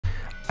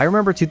I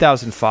remember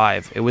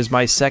 2005. It was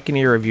my second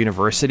year of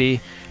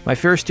university. My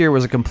first year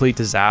was a complete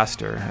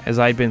disaster, as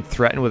I had been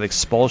threatened with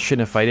expulsion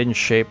if I didn't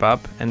shape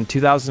up, and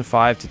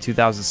 2005 to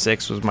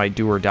 2006 was my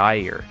do or die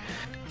year.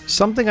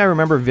 Something I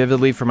remember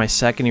vividly from my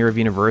second year of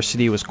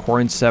university was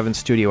Korn's 7th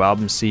studio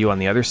album, See You on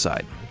the Other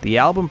Side. The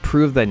album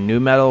proved that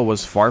nu metal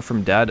was far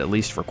from dead, at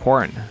least for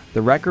Korn.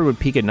 The record would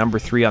peak at number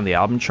 3 on the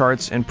album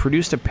charts and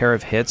produced a pair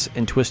of hits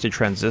in Twisted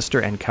Transistor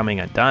and Coming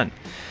Undone.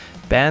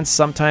 Bands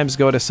sometimes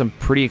go to some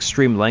pretty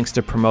extreme lengths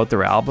to promote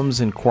their albums,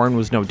 and Korn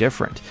was no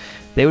different.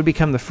 They would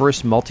become the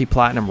first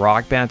multi-platinum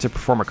rock band to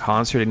perform a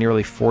concert at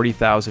nearly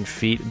 40,000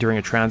 feet during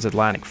a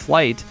transatlantic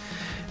flight,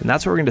 and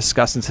that's what we're going to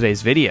discuss in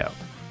today's video.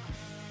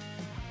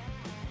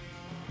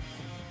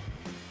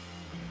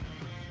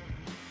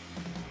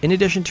 In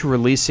addition to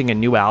releasing a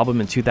new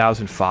album in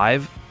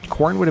 2005,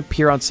 Korn would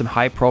appear on some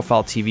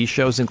high-profile TV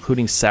shows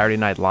including Saturday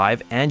Night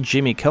Live and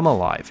Jimmy Kimmel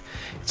Live.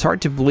 It's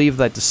hard to believe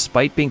that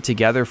despite being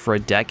together for a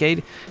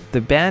decade,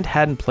 the band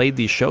hadn't played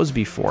these shows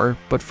before,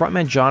 but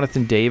frontman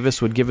Jonathan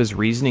Davis would give his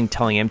reasoning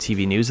telling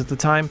MTV News at the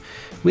time,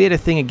 "We had a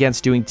thing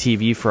against doing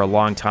TV for a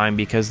long time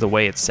because the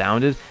way it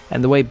sounded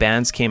and the way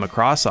bands came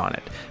across on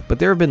it, but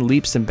there have been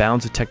leaps and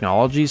bounds of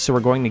technology, so we're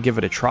going to give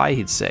it a try,"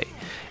 he'd say.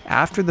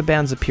 After the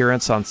band's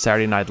appearance on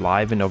Saturday Night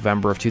Live in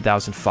November of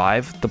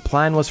 2005, the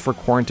plan was for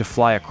Korn to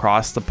fly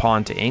across the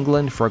pond to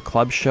England for a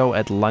club show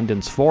at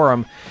London's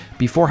Forum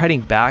before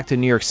heading back to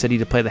New York City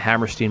to play the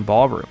Hammerstein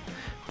Ballroom.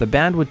 The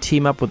band would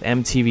team up with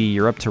MTV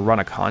Europe to run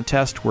a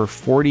contest where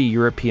 40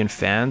 European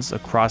fans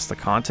across the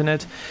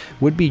continent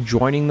would be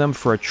joining them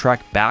for a trek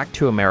back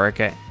to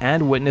America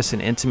and witness an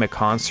intimate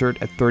concert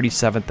at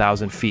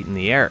 37,000 feet in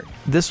the air.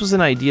 This was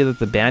an idea that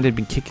the band had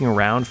been kicking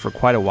around for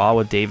quite a while,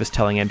 with Davis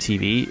telling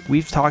MTV,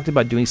 "We've talked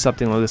about doing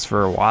something like this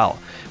for a while.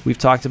 We've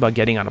talked about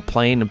getting on a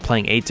plane and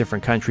playing 8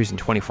 different countries in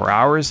 24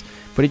 hours,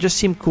 but it just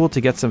seemed cool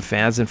to get some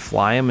fans and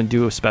fly them and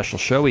do a special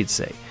show," he'd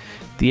say.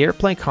 The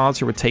airplane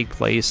concert would take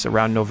place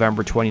around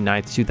November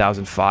 29,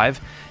 2005,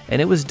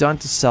 and it was done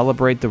to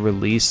celebrate the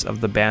release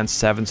of the band's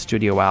 7th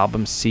studio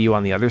album, See You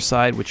on the Other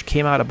Side, which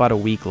came out about a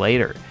week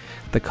later.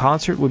 The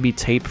concert would be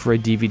taped for a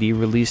DVD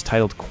release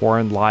titled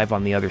Korn Live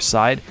on the Other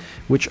Side,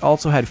 which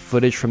also had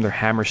footage from their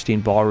Hammerstein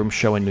Ballroom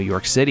show in New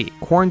York City.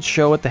 Korn's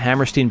show at the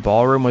Hammerstein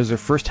Ballroom was their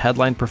first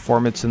headline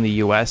performance in the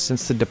US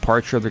since the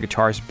departure of their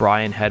guitarist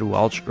Brian Head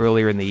Welch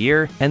earlier in the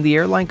year, and the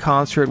airline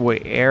concert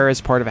would air as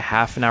part of a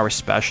half-an-hour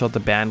special the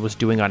band was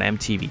doing on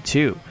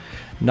MTV2.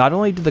 Not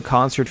only did the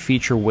concert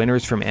feature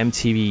winners from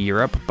MTV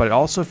Europe, but it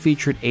also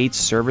featured 8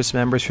 service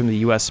members from the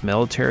US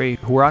military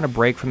who were on a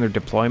break from their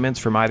deployments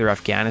from either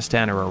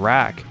Afghanistan or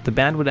Iraq. The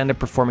band would end up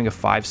performing a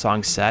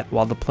 5-song set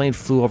while the plane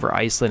flew over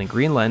Iceland and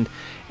Greenland,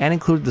 and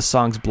included the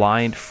songs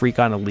Blind, Freak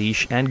on a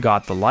Leash, and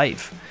Got the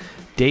Life.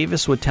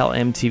 Davis would tell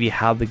MTV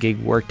how the gig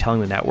worked,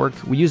 telling the network,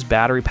 "We used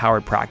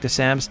battery-powered practice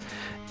amps.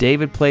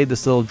 David played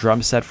this little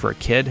drum set for a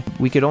kid.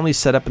 We could only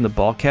set up in the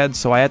bulkhead,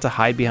 so I had to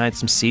hide behind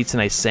some seats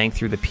and I sang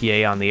through the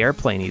PA on the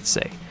airplane," he'd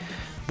say.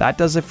 That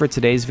does it for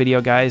today's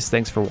video, guys.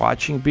 Thanks for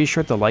watching. Be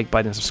sure to like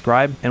button and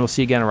subscribe, and we'll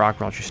see you again in Rock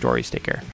and Roll True Stories. Take care.